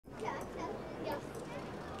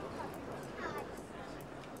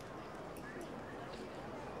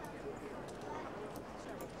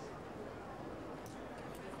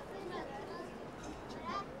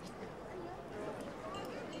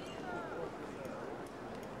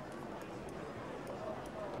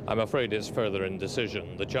I'm afraid it's further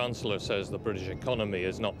indecision. The Chancellor says the British economy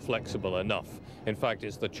is not flexible enough. In fact,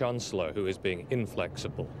 it's the Chancellor who is being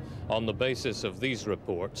inflexible. On the basis of these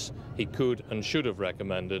reports, he could and should have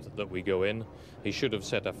recommended that we go in. He should have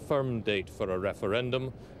set a firm date for a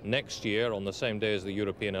referendum next year on the same day as the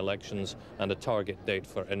European elections and a target date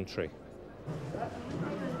for entry.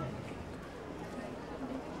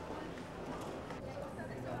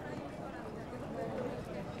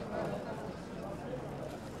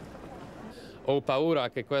 Ho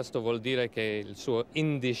paura che questo vuol dire che il suo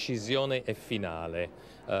indecisione è finale.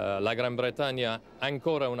 La Gran Bretagna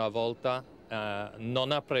ancora una volta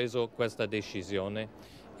non ha preso questa decisione.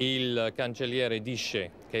 Il cancelliere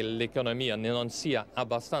dice che l'economia non sia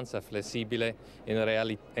abbastanza flessibile, in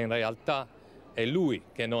realtà è lui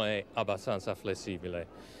che non è abbastanza flessibile.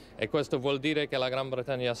 E questo vuol dire che la Gran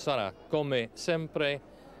Bretagna sarà, come sempre,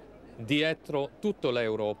 dietro tutta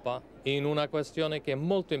l'Europa in una questione che è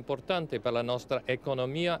molto importante per la nostra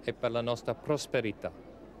economia e per la nostra prosperità.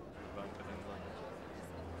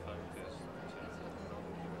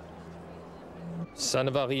 Ça ne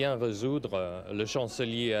va rien résoudre. Le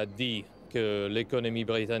chancelier a dit que l'économie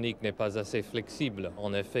britannique n'est pas assez flexible.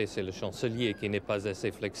 En effet, c'est le chancelier qui n'est pas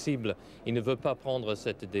assez flexible. Il ne veut pas prendre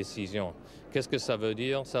cette décision. Qu'est-ce que ça veut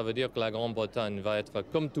dire? Ça veut dire que la Grande-Bretagne va être,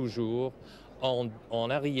 comme toujours,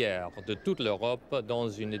 en arrière de toute l'Europe dans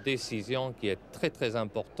une décision qui est très très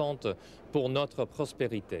importante pour notre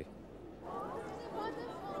prospérité.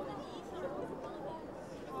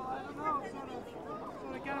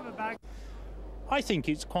 I think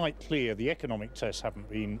it's quite clear the economic tests haven't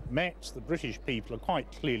been met. The British people are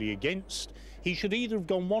quite clearly against. He should either have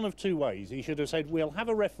gone one of two ways. He should have said, we'll have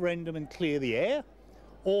a referendum and clear the air,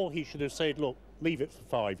 or he should have said, look, leave it for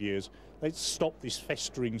 5 years. Let's stop this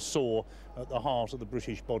festering sore at the heart of the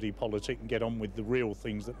British body politic and get on with the real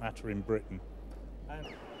things that matter in Britain.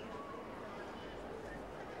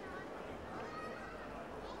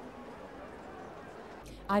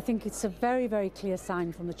 I think it's a very, very clear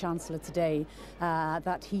sign from the Chancellor today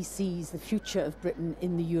that he sees the future of Britain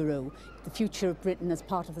in the euro, the future of Britain as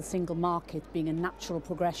part of the single market being a natural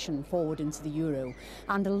progression forward into the euro.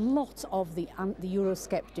 And a lot of the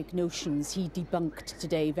Eurosceptic notions he debunked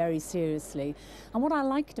today very seriously. And what I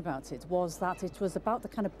liked about it was that it was about the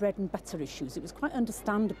kind of bread and butter issues. It was quite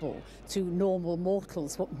understandable to normal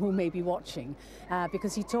mortals who may be watching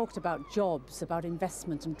because he talked about jobs, about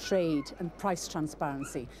investment and trade and price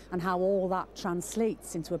transparency, and how all that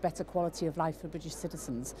translates into a better quality of life for British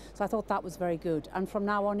citizens. So I thought that was very good. And from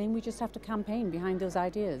now on in, we just have to campaign behind those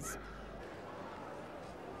ideas.